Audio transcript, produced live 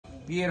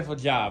Beautiful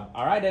job.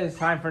 All right, it is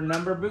time for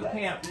Number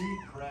Bootcamp.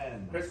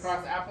 Friends.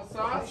 Crisscross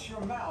applesauce. Place your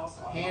mouse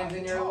on Hands my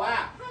in your top.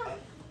 lap.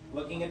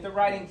 Looking at the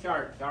writing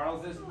chart.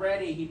 Charles is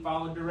ready. He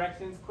followed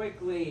directions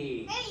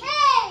quickly.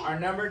 Our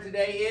number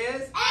today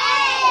is 8.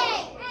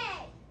 All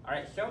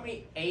right, show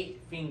me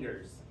 8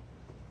 fingers.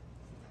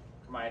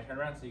 Maya, turn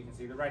around so you can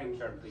see the writing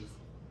chart, please.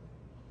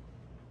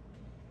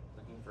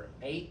 Looking for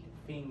 8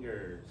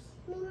 fingers.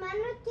 Mi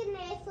mano tiene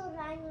esos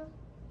rayos.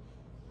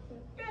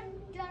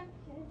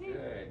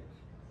 Good.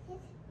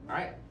 All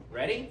right,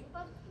 ready?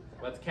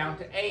 Let's count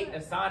to 8.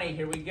 Asani,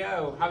 here we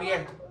go.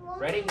 Javier,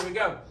 ready? Here we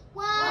go.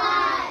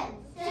 1,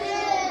 2,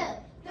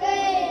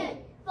 3,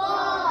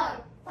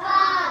 4,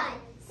 5,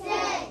 6,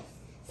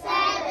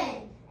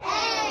 7,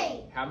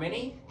 8. How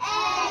many?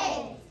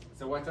 8.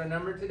 So what's our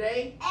number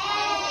today?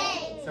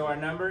 8. So our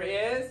number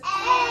is? 8.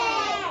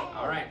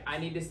 All right, I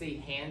need to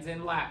see hands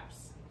in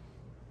laps.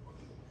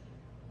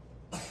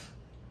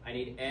 I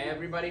need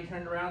everybody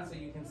turned around so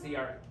you can see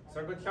our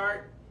circle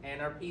chart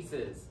and our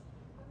pieces.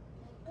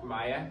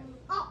 Maya.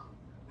 Oh.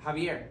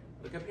 Javier,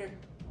 look up here.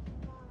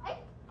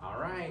 All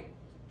right.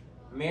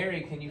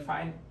 Mary, can you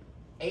find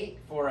 8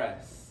 for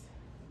us?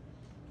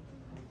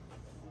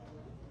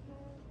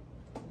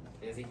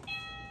 Izzy.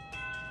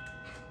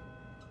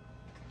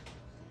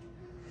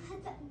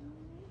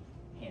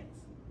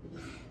 Hands.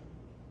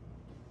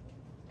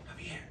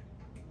 Javier,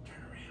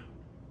 turn around.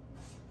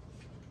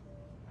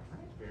 All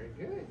right, very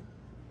good.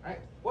 All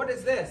right, what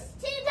is this?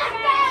 10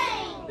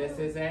 frames. This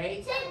is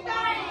a? 10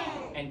 frames.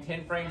 And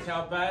 10 frames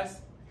help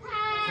us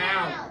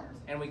count.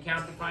 And we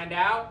count to find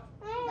out?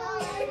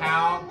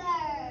 How?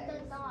 The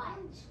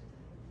dots.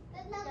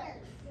 The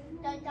numbers.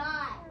 The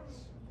dots.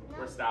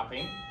 We're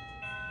stopping.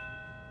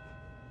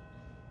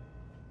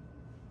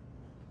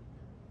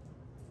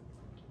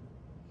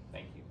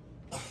 Thank you.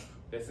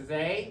 This is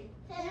a?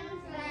 10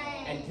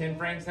 frames. And 10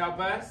 frames help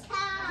us?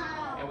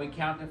 Count. And we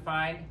count to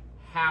find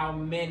how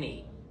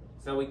many?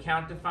 So we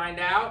count to find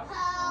out?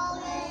 How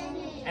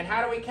many? And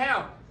how do we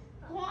count?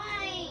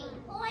 Point.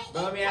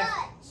 But let me and ask,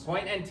 touch.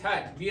 point and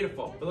touch.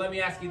 Beautiful. But let me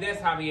ask you this,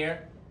 Javier.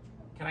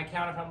 Can I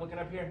count if I'm looking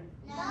up here?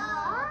 No. Can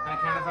I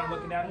count if I'm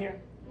looking down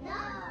here? No.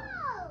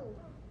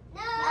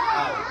 No.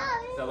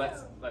 Oh, so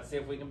let's see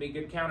if we can be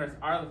good counters.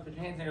 Arla, put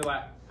your hands in your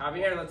lap.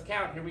 Javier, let's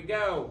count. Here we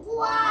go.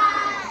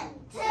 1,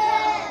 2,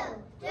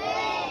 3,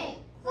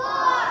 4,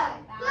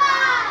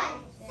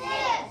 5, 6,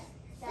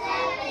 7,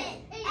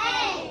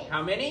 8.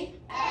 How many?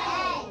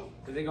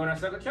 8. Does it go in our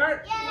circle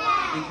chart?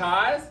 Yeah.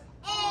 Because?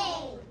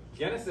 8.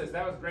 Genesis,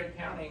 that was great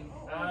counting.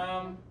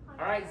 All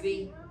right,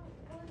 Z.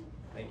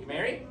 Thank you,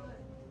 Mary.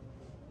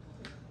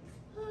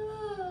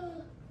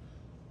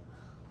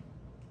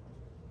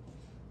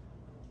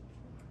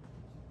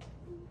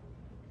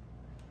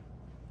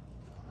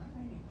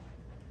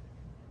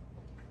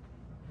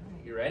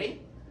 You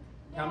ready?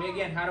 Tell me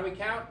again, how do we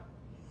count?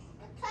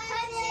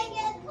 Touching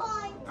and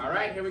point. All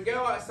right, here we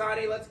go,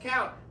 Asani, let's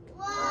count.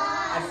 1,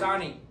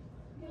 Asani.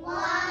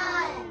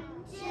 1,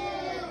 2,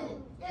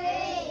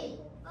 3,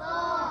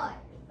 4,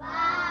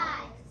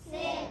 5,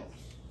 6,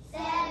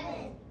 7,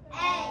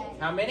 8.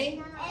 How many?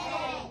 8.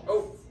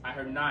 Oh, I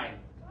heard 9.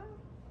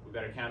 We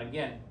better count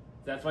again.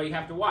 So that's why you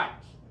have to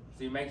watch.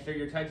 So you make sure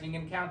you're touching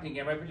and counting.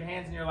 Everybody put your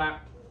hands in your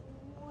lap.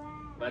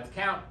 Let's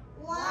count.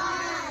 1,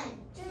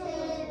 2,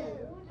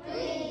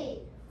 3,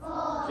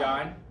 4,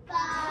 John. 5,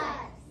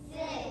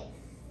 6,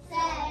 7,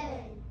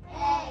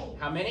 8.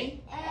 How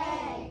many?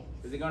 8.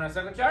 Does it go on our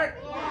circle chart?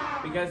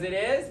 Yeah. Because it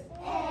is?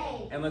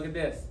 8. And look at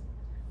this.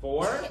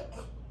 4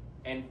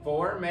 and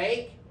 4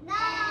 make? 9.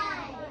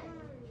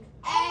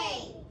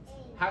 8.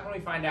 How can we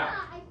find out?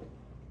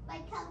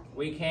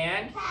 We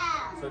can?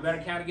 Count. So we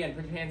better count again.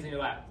 Put your hands in your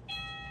lap.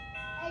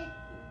 8.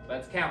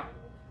 Let's count.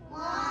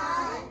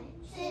 1,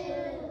 2,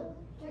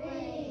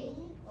 3,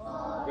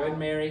 4. Good,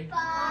 Mary.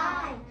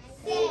 5,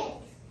 6,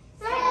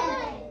 7,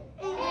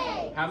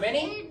 8. How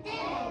many?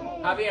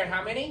 8. Javier,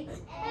 how many?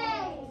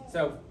 8.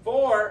 So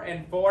 4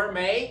 and 4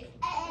 make?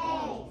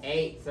 8.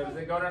 8. So does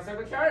it go on our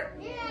circle chart?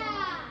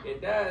 Yeah.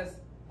 It does.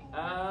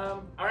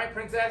 All right,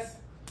 Princess.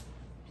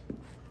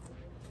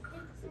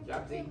 Good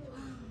job, Z.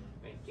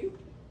 Thank you.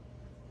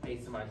 Hey,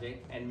 Samaje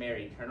and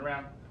Mary, turn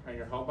around. Turn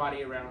your whole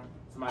body around.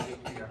 Samaje,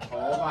 turn your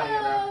whole body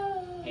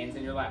around. Hands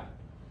in your lap.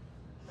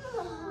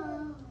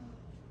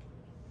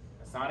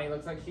 Asani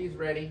looks like she's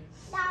ready.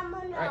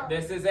 Domino. All right,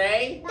 this is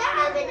a?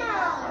 Domino.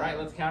 All right,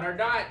 let's count our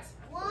dots.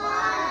 1,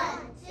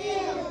 2,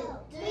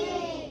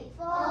 3,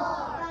 4,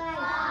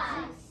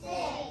 5, 6,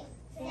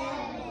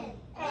 7,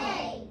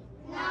 8,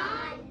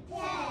 9, 10.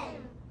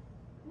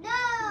 No,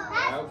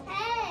 that's Nope.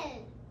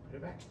 10. Put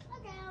it back.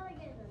 Okay, I'll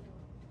get it.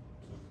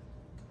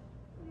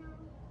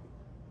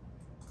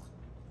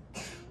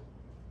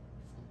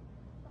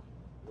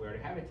 We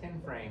already have a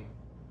 10 frame.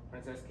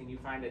 Princess, can you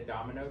find a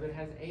domino that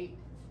has 8?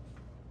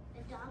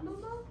 A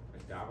domino? A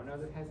domino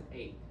that has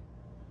 8.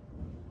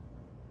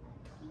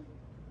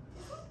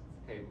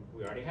 Okay,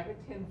 we already have a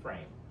 10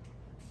 frame.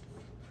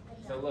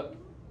 So look,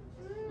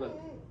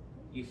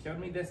 you showed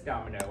me this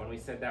domino when we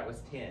said that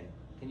was 10.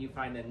 Can you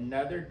find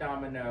another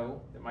domino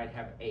that might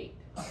have 8?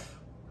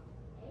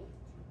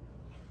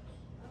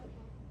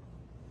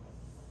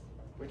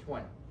 Which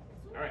one?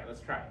 All right, let's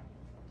try it.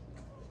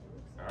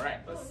 All right,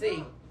 let's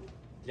see.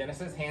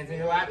 Genesis, hands in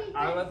your lap.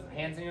 Arla,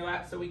 hands in your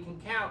lap so we can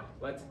count.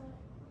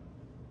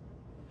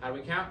 How do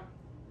we count?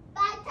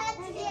 By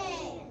touching.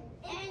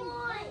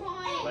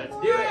 Let's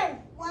do it.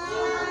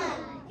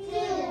 1, 2,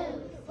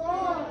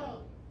 4.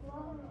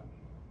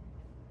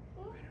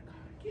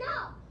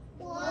 No.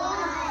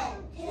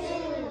 1,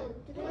 2,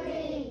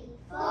 3,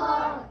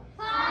 4,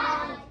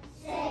 5,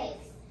 6,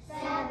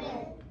 7,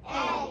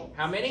 8.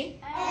 How many?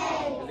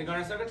 8. Does it go on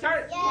our circle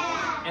chart?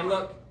 Yeah. And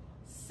look,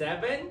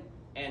 7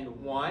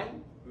 and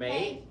 1 make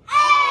 8.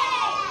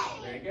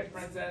 Very good,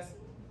 princess.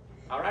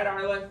 All right,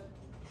 Arla.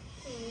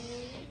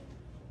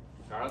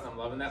 Charles, I'm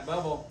loving that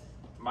bubble.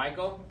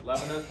 Michael,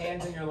 loving those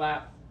hands in your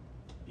lap.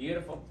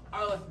 Beautiful.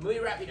 Arla, muy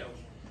rapido.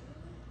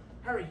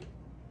 Hurry.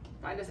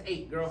 Find us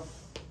 8, girl.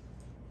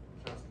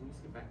 Charles, can you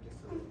scoot back just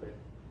a little bit?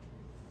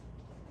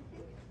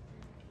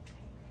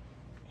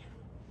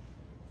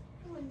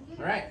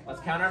 All right, let's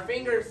count our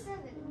fingers.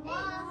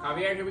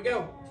 Javier, here we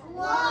go.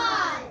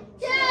 1,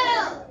 2,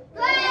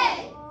 3,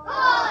 4,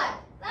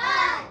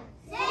 5,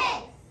 6,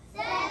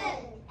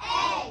 7,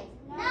 8,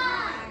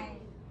 9.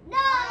 No!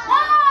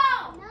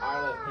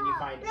 Arla, can you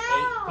find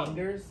 8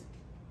 fingers?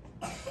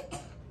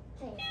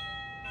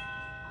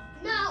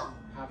 No!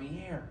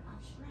 Javier,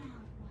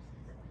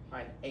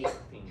 find 8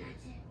 fingers.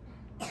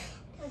 All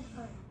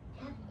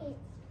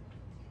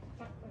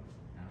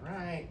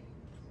right.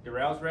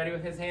 Darrell's ready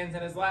with his hands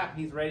in his lap.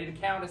 He's ready to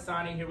count,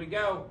 Asani. Here we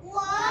go.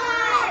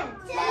 1,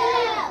 2,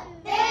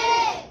 3,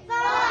 4,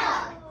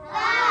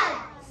 5,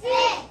 6,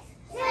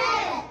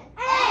 7,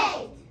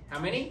 8. How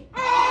many?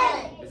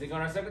 8. Does it go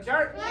on our circle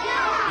chart?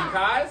 Yeah.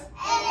 Because?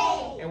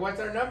 8. And what's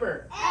our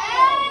number? 8.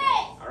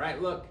 All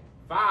right, look.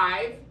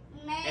 5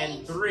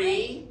 and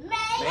 3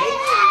 make make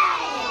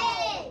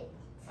 8.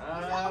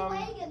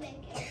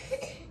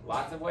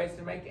 Lots of ways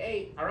to make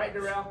 8. All right,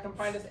 Darrell, come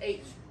find us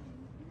 8.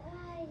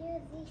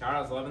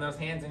 Charles, loving those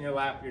hands in your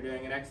lap. You're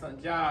doing an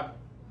excellent job.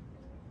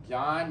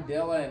 John,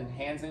 Dylan,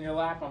 hands in your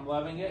lap. I'm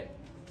loving it.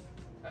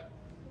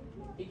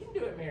 You can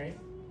do it, Mary.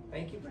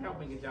 Thank you for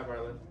helping. Good job,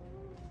 Arlen.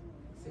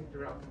 See if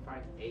Darrell can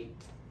find 8.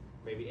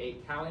 Maybe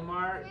 8 tally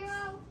marks.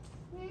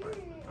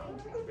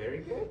 Very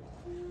good.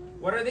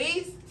 What are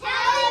these?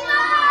 Tally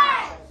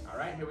marks. All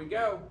right, here we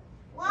go.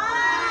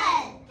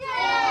 1, 2,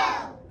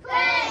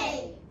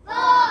 3, 4,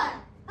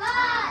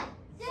 5,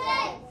 6,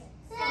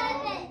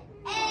 7,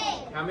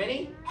 8. How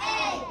many?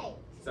 8.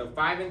 So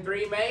 5 and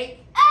 3 make? 8.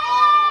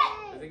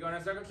 Does it go on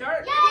our circle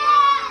chart?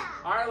 Yeah.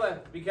 Arlen,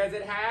 because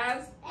it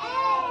has?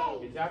 8.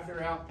 Good job,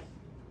 Darrell.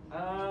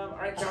 All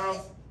right,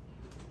 Charles.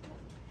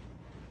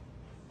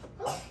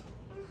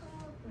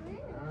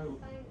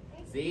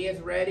 Z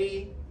is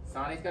ready.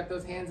 Sonny's got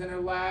those hands in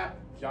her lap.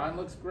 John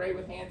looks great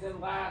with hands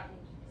in lap.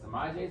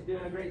 Samaj's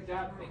doing a great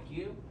job. Thank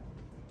you.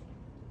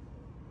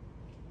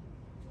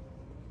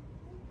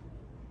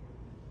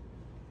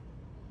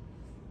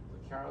 So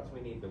Charles,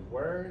 we need the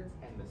words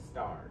and the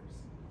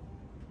stars.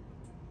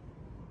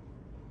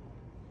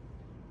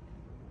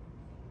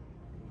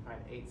 Can you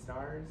find 8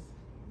 stars?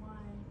 1,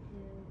 2,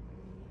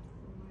 3,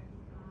 4,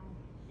 5,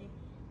 6,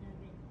 7,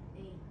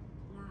 8,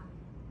 9.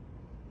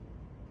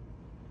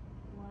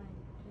 1,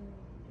 2,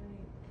 3,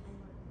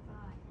 4, 5,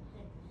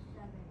 6,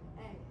 7,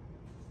 8.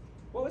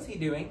 What was he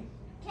doing?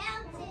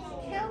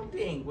 Counting.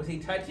 Counting. Was he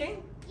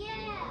touching?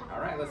 Yeah.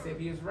 All right, let's see if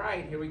he was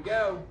right. Here we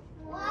go.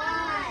 1,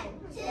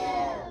 2, 3,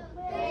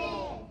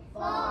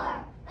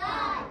 4,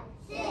 5,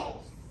 6,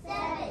 7,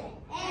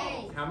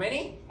 8. How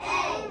many?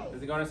 8.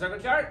 Does it go on a circle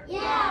chart?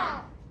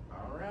 Yeah.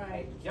 All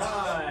right,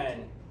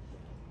 John.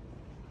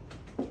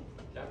 Good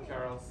job,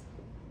 Charles.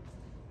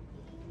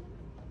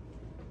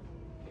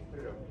 Okay, put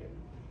it over here.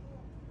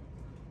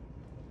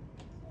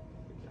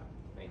 Good job.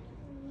 Thank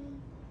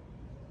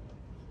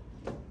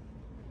you.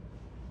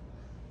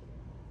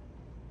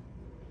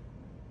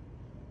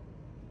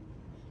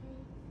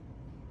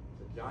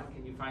 So, John,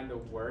 can you find the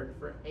word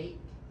for 8?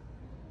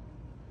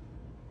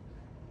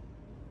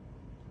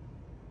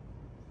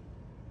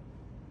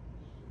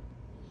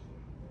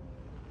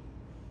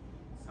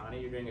 Sonny,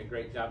 you're doing a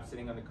great job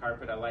sitting on the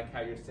carpet. I like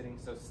how you're sitting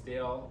so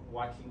still,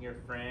 watching your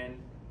friend.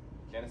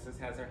 Genesis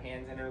has her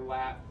hands in her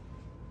lap.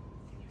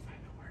 Can you find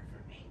the word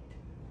for 8?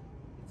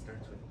 It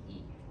starts with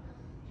E.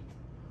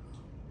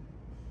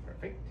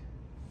 Perfect.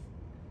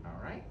 All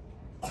right.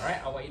 All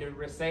right, I want you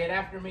to say it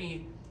after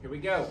me. Here we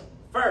go.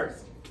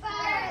 First.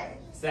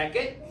 First.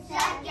 Second.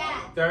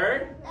 Second.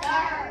 Third.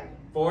 Third.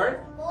 Fourth.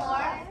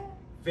 Fourth.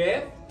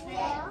 Fifth.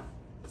 Fifth.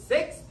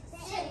 Sixth.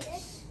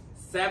 Sixth.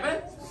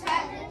 Seventh.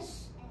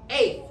 Seventh.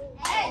 Eighth.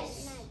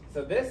 Eighth.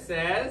 So this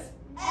says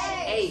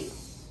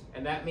Eighth. 8.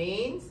 And that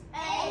means?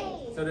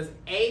 Eighth. So does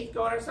 8th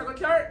go on our circle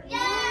chart?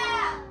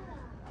 Yeah.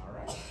 All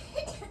right.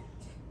 Good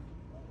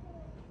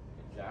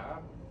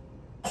job.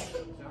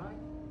 Good job.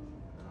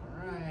 All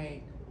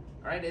right.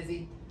 All right,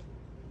 Izzy.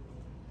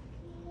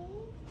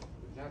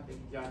 Good job, thank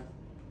you, John.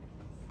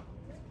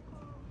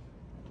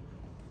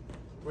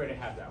 We're going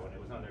to have that one.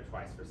 It was on there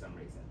twice for some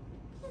reason.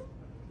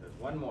 There's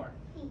one more.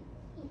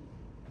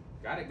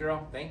 Got it,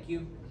 girl. Thank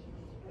you.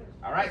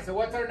 All right, so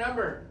what's our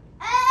number?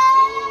 8.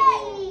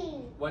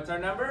 What's our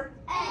number?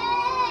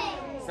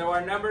 8. So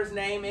our number's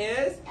name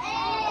is?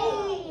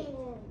 8.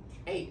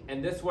 8.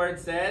 And this word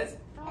says?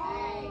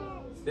 8.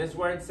 This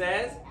word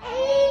says?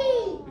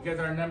 8. Because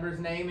our number's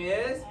name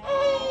is?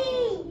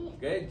 8.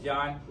 Good,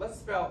 John. Let's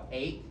spell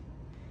 8.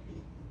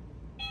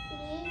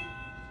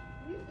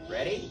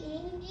 Ready?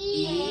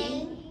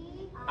 E-I-G-H-T.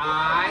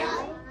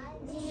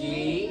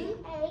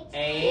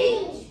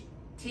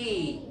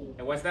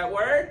 And what's that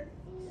word?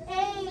 8.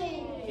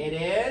 It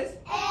is?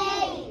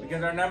 8.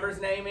 Because our number's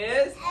name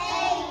is?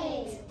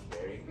 8.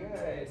 Very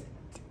good.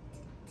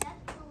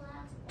 That's the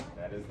last one.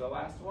 That is the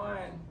last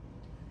one.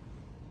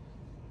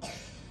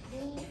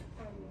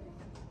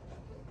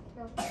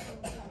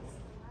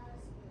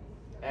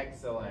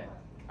 Excellent.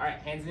 All right,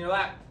 hands in your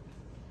lap.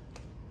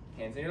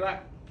 Hands in your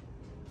lap.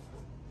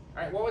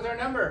 All right, what was our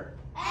number?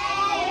 8.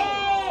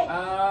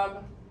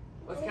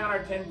 Let's count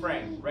our 10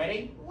 frames.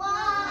 Ready?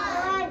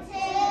 1, 2,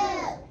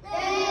 3,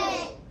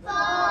 4,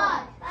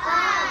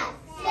 5,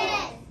 6,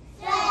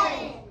 7,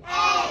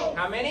 8.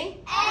 How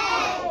many?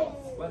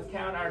 8. Let's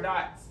count our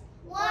dots.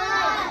 1,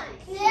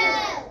 2,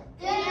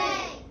 3,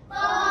 4,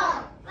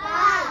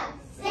 5,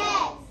 6,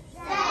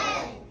 7,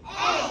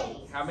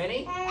 8. How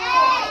many?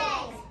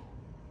 8.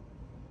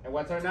 And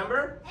what's our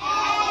number? 8.